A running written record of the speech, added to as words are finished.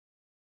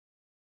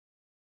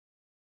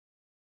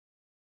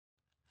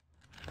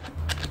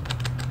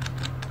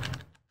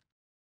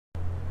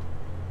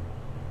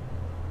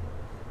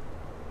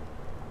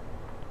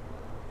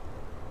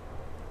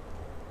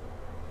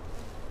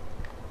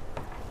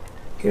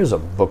Here's a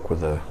book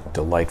with a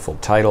delightful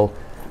title,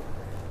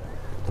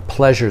 The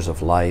Pleasures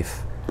of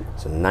Life.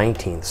 It's a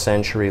 19th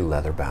century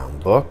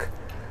leather-bound book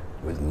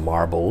with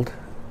marbled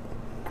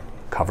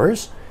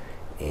covers,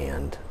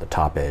 and the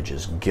top edge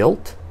is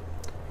gilt,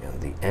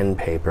 and the end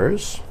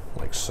papers,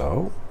 like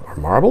so, are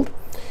marbled.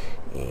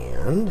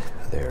 And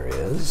there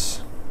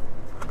is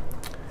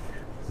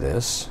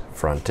this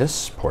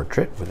frontis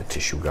portrait with a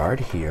tissue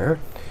guard here.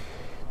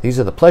 These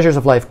are The Pleasures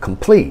of Life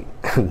complete,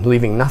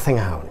 leaving nothing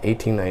out.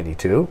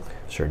 1892,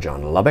 Sir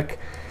John Lubbock.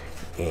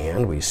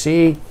 And we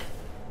see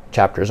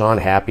chapters on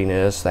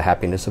happiness, the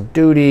happiness of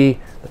duty,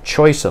 the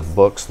choice of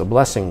books, the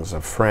blessings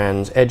of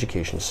friends,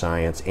 education,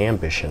 science,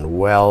 ambition,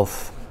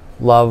 wealth,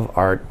 love,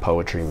 art,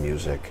 poetry,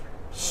 music,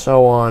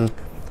 so on,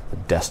 the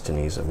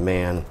destinies of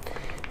man.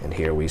 And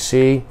here we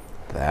see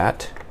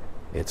that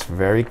it's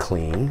very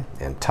clean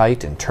and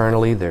tight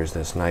internally. There's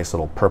this nice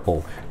little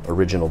purple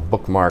original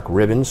bookmark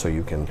ribbon so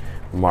you can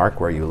mark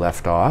where you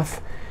left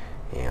off.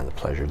 And the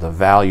pleasure, the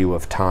value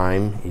of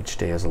time. Each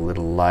day has a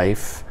little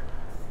life.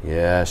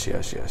 Yes,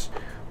 yes, yes.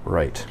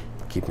 Right.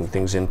 Keeping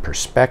things in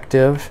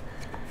perspective.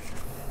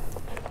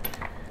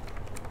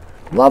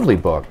 Lovely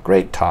book.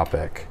 Great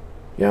topic.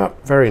 Yeah,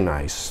 very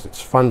nice.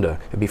 It's fun to,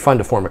 it'd be fun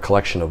to form a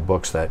collection of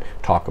books that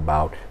talk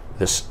about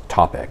this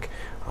topic.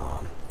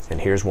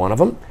 And here's one of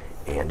them.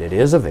 And it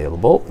is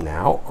available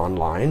now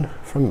online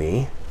from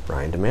me,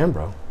 Brian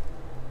DeMambro.